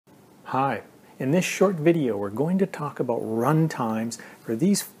Hi, in this short video we're going to talk about run times for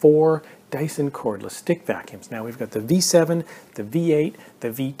these four Dyson cordless stick vacuums. Now we've got the V7, the V8, the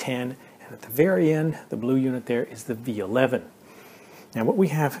V10, and at the very end, the blue unit there is the V11. Now what we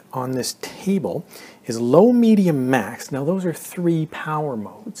have on this table is low, medium, max. Now those are three power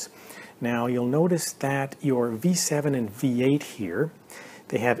modes. Now you'll notice that your V7 and V8 here,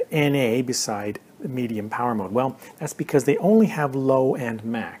 they have NA beside the medium power mode. Well, that's because they only have low and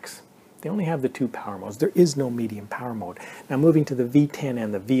max. They only have the two power modes. There is no medium power mode. Now moving to the V10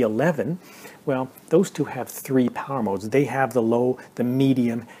 and the V11, well, those two have three power modes. They have the low, the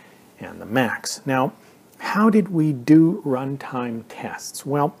medium, and the max. Now, how did we do runtime tests?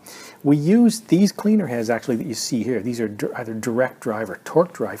 Well, we used these cleaner heads actually that you see here. These are either direct drive or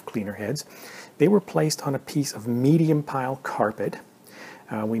torque drive cleaner heads. They were placed on a piece of medium pile carpet.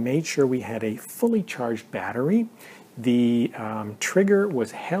 We made sure we had a fully charged battery. The trigger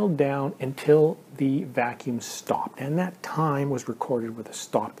was held down until the vacuum stopped, and that time was recorded with a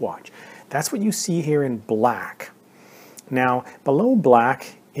stopwatch. That's what you see here in black. Now, below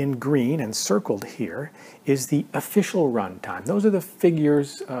black in green and circled here is the official runtime. Those are the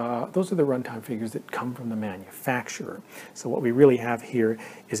figures, those are the runtime figures that come from the manufacturer. So what we really have here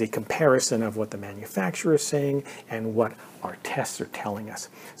is a comparison of what the manufacturer is saying and what our tests are telling us.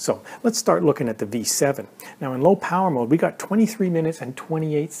 So let's start looking at the V7. Now in low power mode, we got 23 minutes and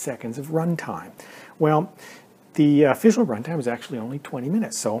 28 seconds of runtime. Well, the official runtime is actually only 20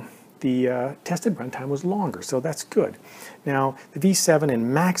 minutes, so the tested runtime was longer, so that's good. Now, the V7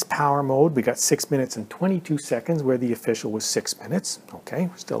 in max power mode, we got 6 minutes and 22 seconds, where the official was 6 minutes. Okay,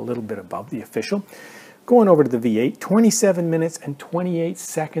 we're still a little bit above the official. Going over to the V8, 27 minutes and 28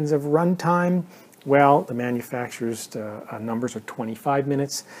 seconds of runtime. Well, the manufacturer's numbers are 25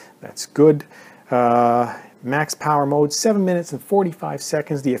 minutes. That's good. Max power mode, 7 minutes and 45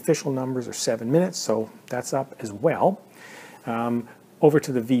 seconds. The official numbers are 7 minutes, so that's up as well. Over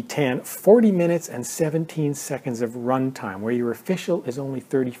to the V10, 40 minutes and 17 seconds of runtime, where your official is only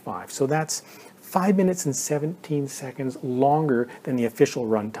 35. So that's 5 minutes and 17 seconds longer than the official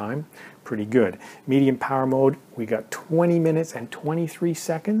runtime. Pretty good. Medium power mode, we got 20 minutes and 23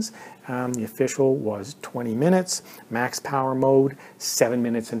 seconds. The official was 20 minutes. Max power mode, 7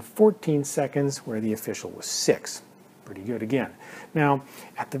 minutes and 14 seconds, where the official was 6. Pretty good again. Now,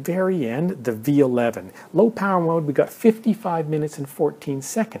 at the very end, the V11. Low power mode, we got 55 minutes and 14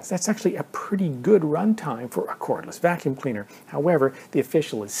 seconds. That's actually a pretty good runtime for a cordless vacuum cleaner. However, the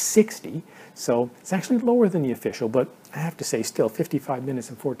official is 60, so it's actually lower than the official, but I have to say still 55 minutes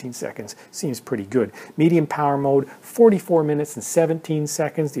and 14 seconds seems pretty good. Medium power mode, 44 minutes and 17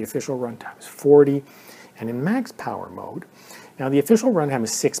 seconds. The official runtime is 40. And in max power mode, now the official runtime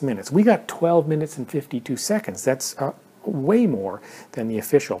is 6 minutes. We got 12 minutes and 52 seconds. That's way more than the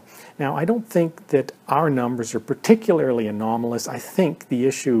official. Now, I don't think that our numbers are particularly anomalous. I think the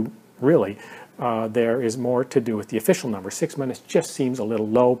issue really there is more to do with the official number. 6 minutes just seems a little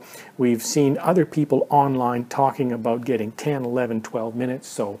low. We've seen other people online talking about getting 10, 11, 12 minutes,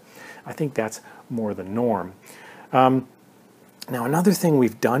 so I think that's more the norm. Now another thing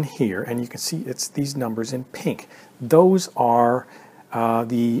we've done here, and you can see it's these numbers in pink. Those are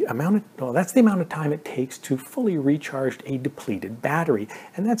the amount of, well, that's the amount of time it takes to fully recharge a depleted battery.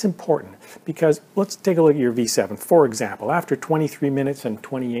 And that's important because let's take a look at your V7. For example, after 23 minutes and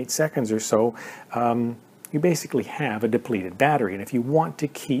 28 seconds or so, you basically have a depleted battery. And if you want to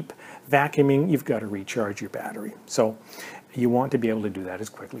keep vacuuming, you've got to recharge your battery. So you want to be able to do that as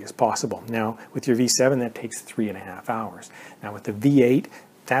quickly as possible. Now, with your V7, that takes 3.5 hours. Now, with the V8,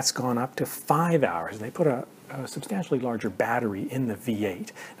 that's gone up to 5 hours. They put a substantially larger battery in the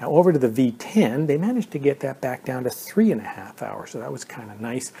V8. Now, over to the V10, they managed to get that back down to 3.5 hours, so that was kind of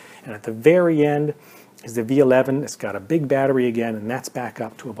nice. And at the very end is the V11. It's got a big battery again, and that's back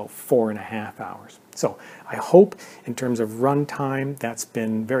up to about 4.5 hours. So I hope in terms of runtime that's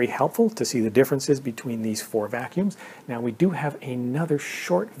been very helpful to see the differences between these four vacuums. Now we do have another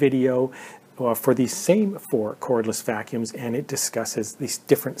short video for these same four cordless vacuums, and it discusses these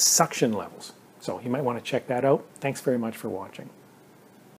different suction levels. So you might want to check that out. Thanks very much for watching.